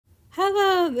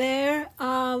Hello there.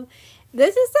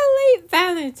 This is a late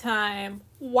Valentine.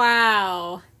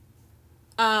 Wow.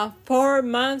 4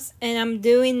 months and I'm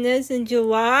doing this in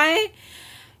July?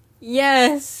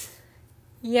 Yes.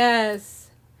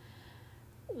 Yes.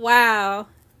 Wow.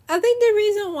 I think the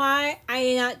reason why I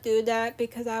did not do that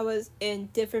because I was in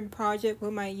different project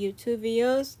with my YouTube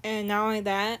videos, and not only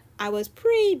that, I was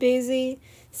pretty busy.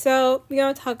 So we're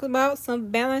gonna talk about some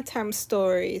Valentine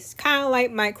stories, kind of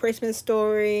like my Christmas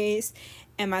stories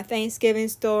and my Thanksgiving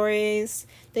stories.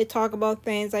 They talk about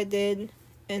things I did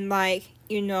and the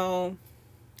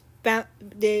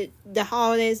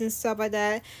holidays and stuff like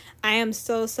that. I am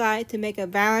so excited to make a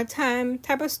Valentine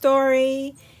type of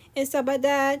story and stuff like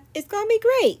that. It's gonna be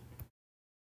great.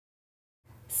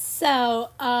 So,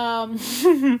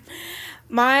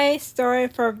 my story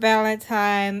for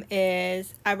Valentine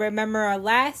is I remember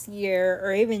last year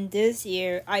or even this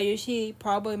year, I usually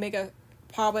probably make a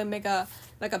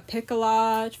like a pick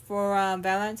collage for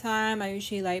Valentine. I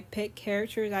usually like pick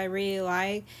characters I really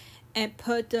like and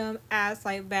put them as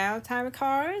like Valentine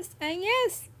cards. And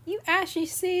yes, you actually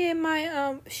see in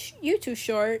my YouTube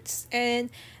shorts, and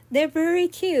they're very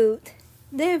cute.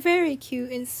 They're very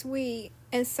cute and sweet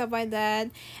and stuff like that.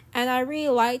 And I really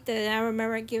liked it, and I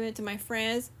remember giving it to my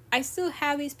friends. I still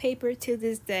have these papers to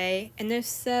this day, and they're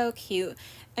so cute.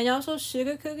 And also,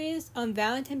 sugar cookies on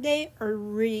Valentine's Day are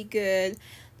really good.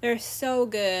 They're so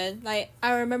good. Like,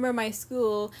 I remember my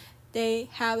school, they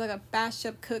have like a batch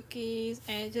of cookies,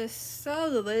 and it's just so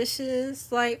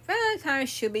delicious. Like, Valentine's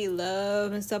should be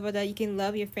love and stuff like that. You can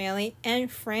love your family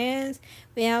and friends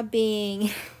without being,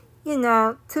 too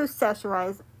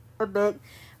sexualized a bit.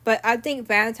 But I think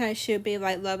Valentine's should be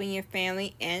like loving your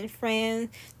family and friends.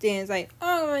 Then it's like,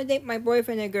 oh, I want to date my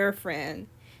boyfriend and girlfriend.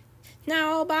 Not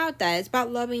all about that. It's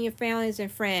about loving your families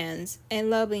and friends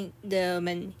and loving them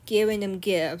and giving them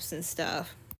gifts and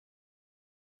stuff.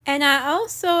 And I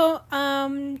also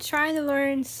trying to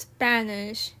learn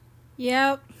Spanish.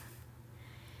 Yep.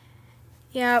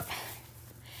 Yep.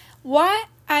 What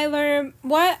I learned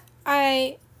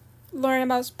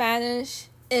about Spanish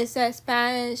is that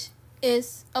Spanish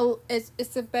it's a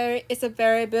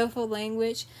very beautiful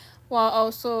language, while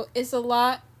also it's a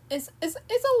lot with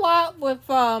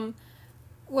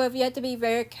you have to be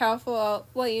very careful of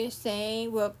what you're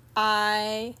saying with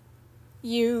I,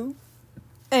 you,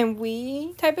 and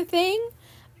we type of thing.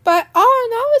 But all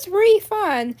in all, it's really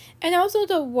fun. And also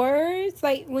the words,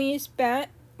 like when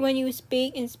you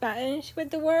speak in Spanish with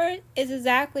the word, is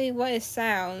exactly what it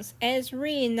sounds. And it's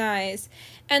really nice.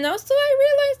 And also I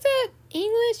realized that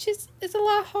English is a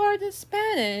lot harder than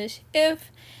Spanish.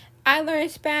 If I learned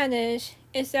Spanish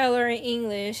instead of learning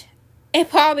English, it's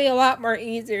probably a lot more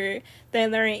easier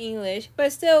than learning English.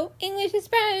 But still, English and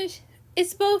Spanish,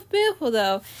 it's both beautiful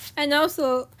though. And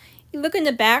also, you look in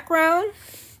the background,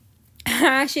 I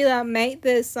actually made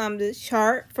this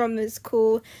chart from this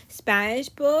cool Spanish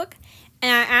book,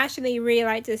 and I actually really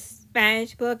liked this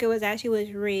Spanish book. It was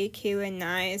really cute and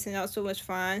nice, and also was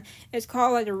fun. It's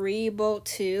called like the Read Book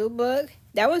 2 book.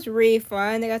 That was really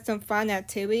fun. They got some fun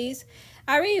activities.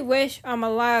 I really wish a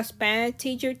lot of Spanish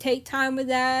teachers take time with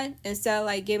that instead of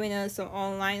like giving us some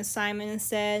online assignment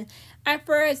instead. At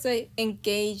first, like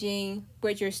engaging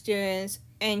with your students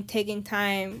and taking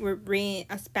time with reading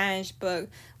a Spanish book,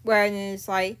 rather than it's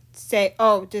like say,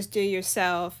 oh, just do it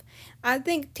yourself. I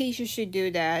think teachers should do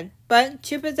that. But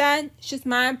truth is that, it's just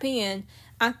my opinion.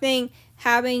 I think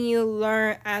having you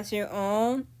learn as your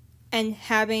own and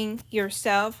having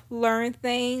yourself learn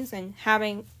things and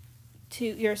having to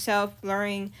yourself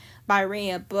learning by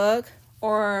reading a book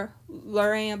or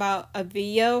learning about a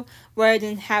video rather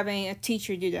than having a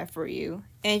teacher do that for you.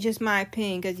 And it's just my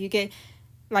opinion, because you get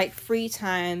like free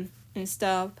time and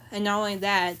stuff, and not only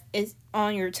that, it's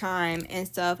on your time and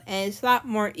stuff, and it's a lot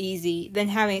more easy than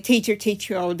having a teacher teach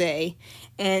you all day,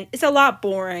 and it's a lot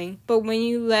boring. But when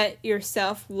you let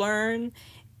yourself learn,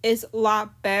 it's a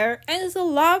lot better and it's a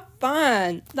lot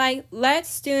fun. Like, let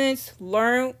students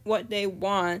learn what they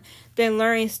want than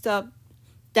learning stuff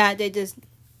that they just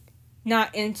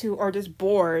not into or just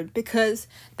bored, because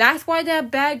that's why they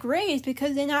have bad grades,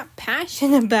 because they're not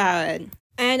passionate about it.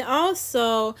 And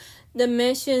also, the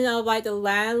mention of like the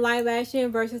Aladdin live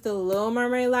action versus the Little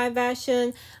Mermaid live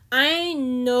action, I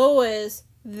noticed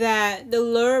that the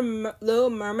Little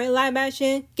Mermaid live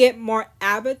action get more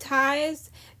advertised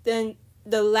than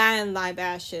the Aladdin live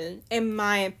action, in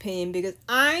my opinion, because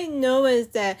I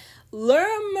noticed that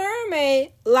Little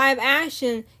Mermaid live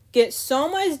action gets so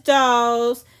much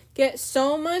dolls, get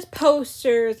so much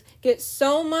posters, get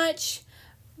so much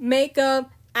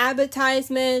makeup,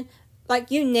 advertisement, like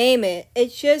you name it.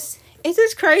 It's just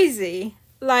crazy.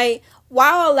 Like,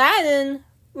 while Aladdin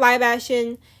live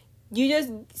action, you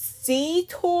just see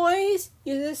toys,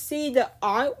 you just see the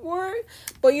artwork,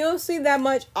 but you don't see that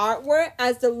much artwork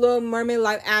as the Little Mermaid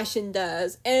live action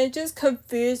does. And it just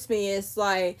confused me. It's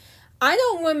like, I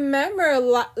don't remember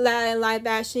Aladdin live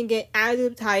action get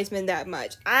advertisement that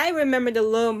much. I remember the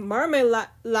Little Mermaid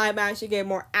live action get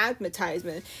more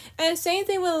advertisement. And same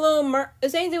thing with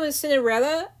same thing with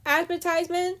Cinderella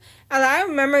advertisement. And I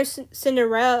remember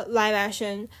Cinderella live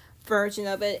action version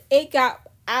of it. It got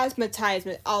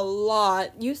advertisement a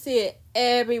lot. You see it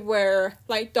everywhere,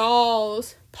 like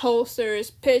dolls, posters,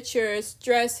 pictures,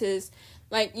 dresses,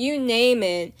 like you name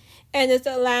it. And it's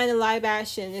Aladdin live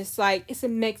action. It's like, it's a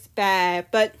mixed bag.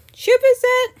 But Super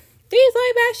said, these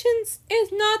live actions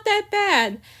is not that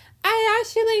bad. I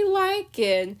actually like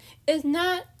it. It's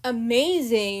not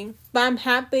amazing, but I'm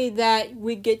happy that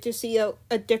we get to see a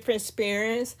different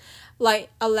experience. Like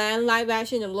Aladdin live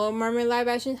action and Little Mermaid live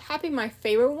action. Happy my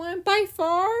favorite one by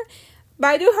far. But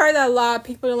I do heard that a lot of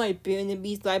people don't like Beauty and the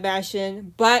Beast live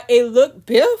action. But it looked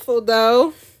beautiful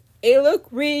though. It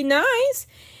looked really nice.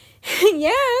 Yeah.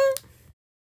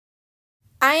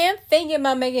 I am thinking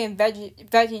about making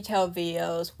VeggieTale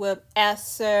videos with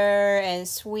Esther and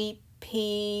Sweet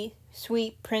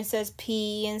Princess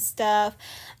P and stuff.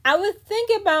 I would think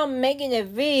about making a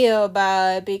video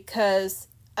about it because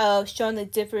of showing the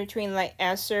difference between like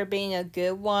Esther being a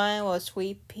good one or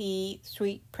Sweet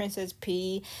Princess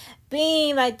P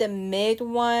being like the mid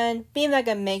one, being like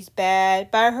a mixed bag.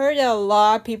 But I heard that a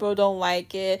lot of people don't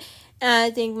like it,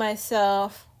 and I think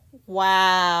myself,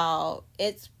 wow,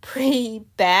 it's pretty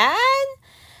bad.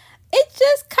 It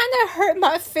just kind of hurt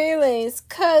my feelings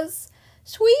because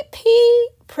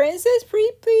Princess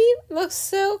Sweet Pea looks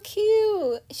so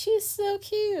cute. She's so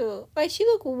cute. Like, she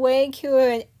looked way cuter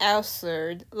than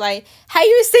Elsa. Like, have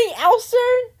you seen Elsa?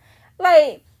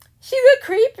 Like, she looked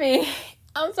creepy.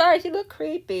 I'm sorry, she looked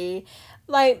creepy.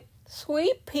 Like,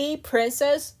 Sweet Pea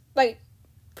Princess, like,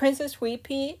 Princess Sweet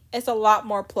Pea is a lot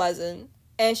more pleasant.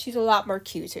 And she's a lot more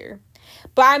cuter.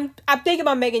 But I'm thinking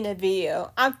about making a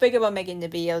video. I'm thinking about making the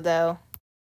video though.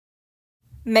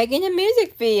 Making a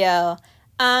music video.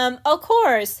 Of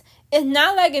course, it's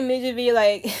not like a music video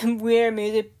like weird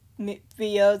music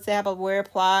videos that have a weird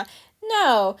plot.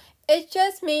 No, it's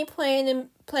just me playing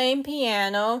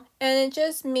piano, and it's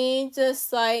just me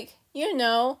just like, you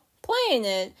know, playing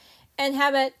it and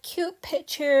have a cute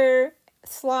picture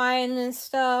slide and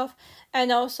stuff. And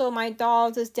also my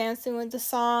doll just dancing with the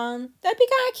song. That'd be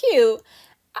kind of cute.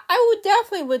 I would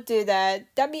definitely do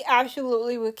that. That'd be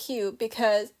absolutely cute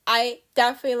because I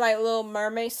definitely like Little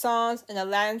Mermaid songs and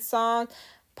Aladdin songs.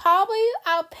 Probably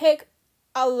I'll pick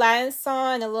Aladdin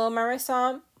song and a Little Mermaid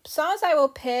song. Songs I will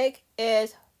pick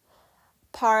is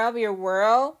Part of Your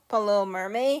World from Little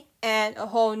Mermaid and A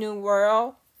Whole New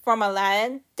World from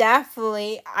Aladdin.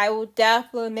 I will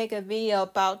definitely make a video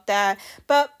about that.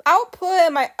 But I'll put it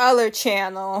in my other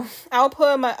channel.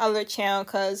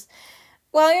 Because,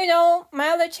 well, you know, my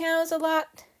other channel is a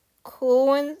lot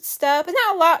cool and stuff. It's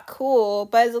not a lot cool,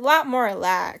 but it's a lot more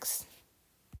relaxed.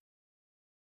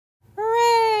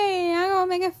 Hooray! I'm gonna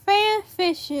make a fan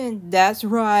fiction. That's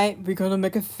right, we're gonna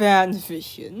make a fan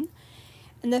fiction.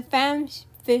 And the fan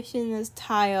fiction is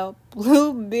titled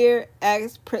Bluebeard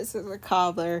X Princess of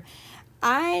Cobbler.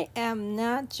 I am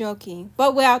not joking,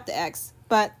 but without the X.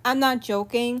 But I'm not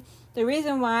joking. The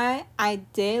reason why I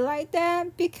did like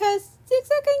that, because it's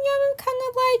like a young kind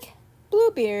of like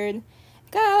Bluebeard.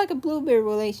 Got like a Bluebeard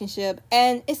relationship,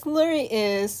 and it literally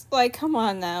is like, come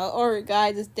on now, or a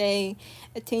guy just dating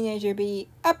a teenager be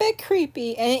a bit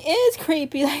creepy, and it is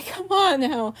creepy. Like, come on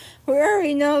now, we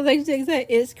already know like things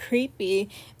that is creepy.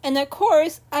 And of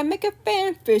course, I make a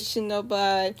fan fiction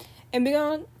about it, and we're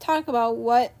gonna talk about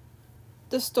what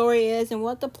the story is and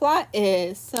what the plot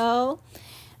is. So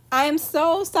I am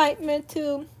so excited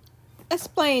to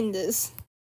explain this.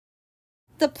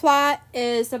 The plot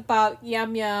is about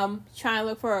Yum Yum trying to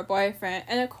look for a boyfriend.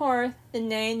 And of course, the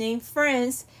name named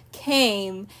Friends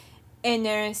came in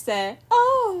there and said,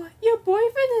 "Oh, your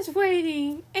boyfriend is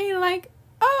waiting." And you're like,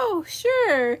 "Oh,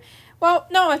 sure." Well,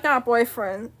 no, it's not a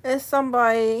boyfriend. It's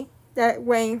somebody that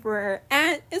waiting for her.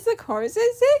 And it's of course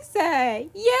a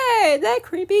Zigzag. Yay! That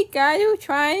creepy guy who's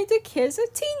trying to kiss a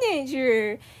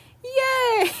teenager.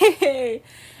 Yay!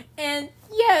 And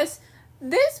yes,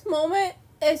 this moment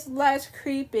is less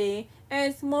creepy,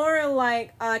 and it's more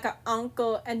like an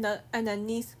uncle and a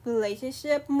niece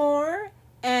relationship more,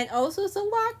 and also it's a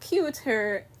lot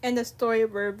cuter in the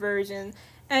storyboard version.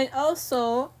 And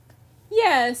also,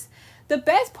 yes, the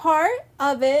best part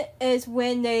of it is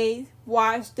when they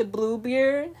watch the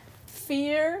Bluebeard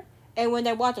fear, and when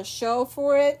they watch a show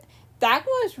for it, that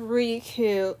was really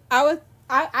cute.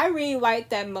 I really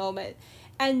liked that moment.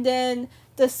 And then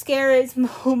the scariest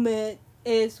moment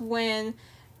is when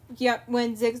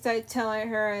Zigzag telling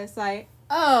her is like,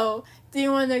 oh, do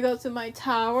you want to go to my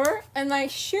tower? And like,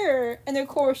 sure. And of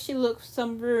course she looks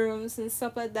some rooms and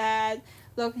stuff like that.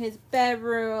 Look, his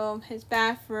bedroom, his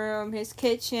bathroom, his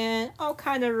kitchen, all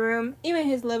kind of room, even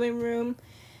his living room.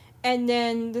 And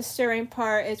then the stirring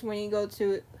part is when you go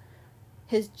to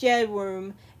his jail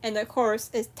room, and of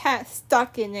course it's Tat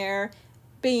stuck in there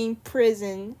being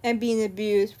prisoned and being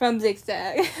abused from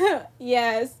Zigzag.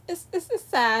 Yes, it's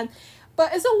sad,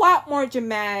 but it's a lot more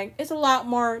dramatic. It's a lot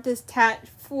more just Tat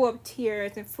full of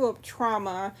tears and full of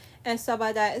trauma and stuff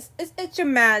like that. It's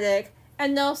dramatic.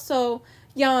 And also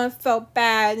Young felt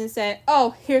bad and said,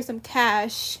 oh, here's some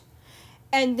cash.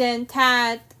 And then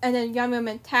Yum Yum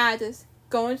and Tat just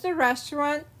going to the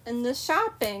restaurant and the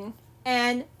shopping.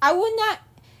 And I would not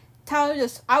tell you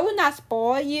this, I would not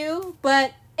spoil you,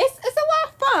 but it's a lot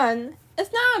of fun.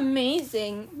 It's not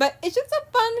amazing, but it's just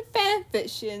a fun fan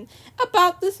fiction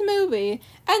about this movie.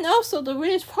 And also the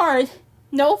weirdest part,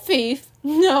 no thief.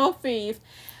 No thief.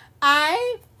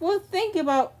 I would think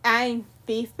about adding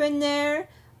thief in there,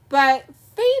 but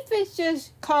thief is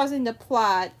just causing the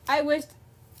plot. I wish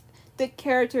the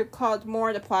character caused more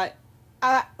of the plot.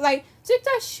 Like,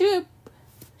 Zigzag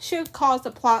should cause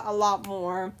the plot a lot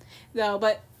more, though,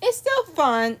 but it's still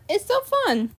fun. It's still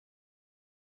fun.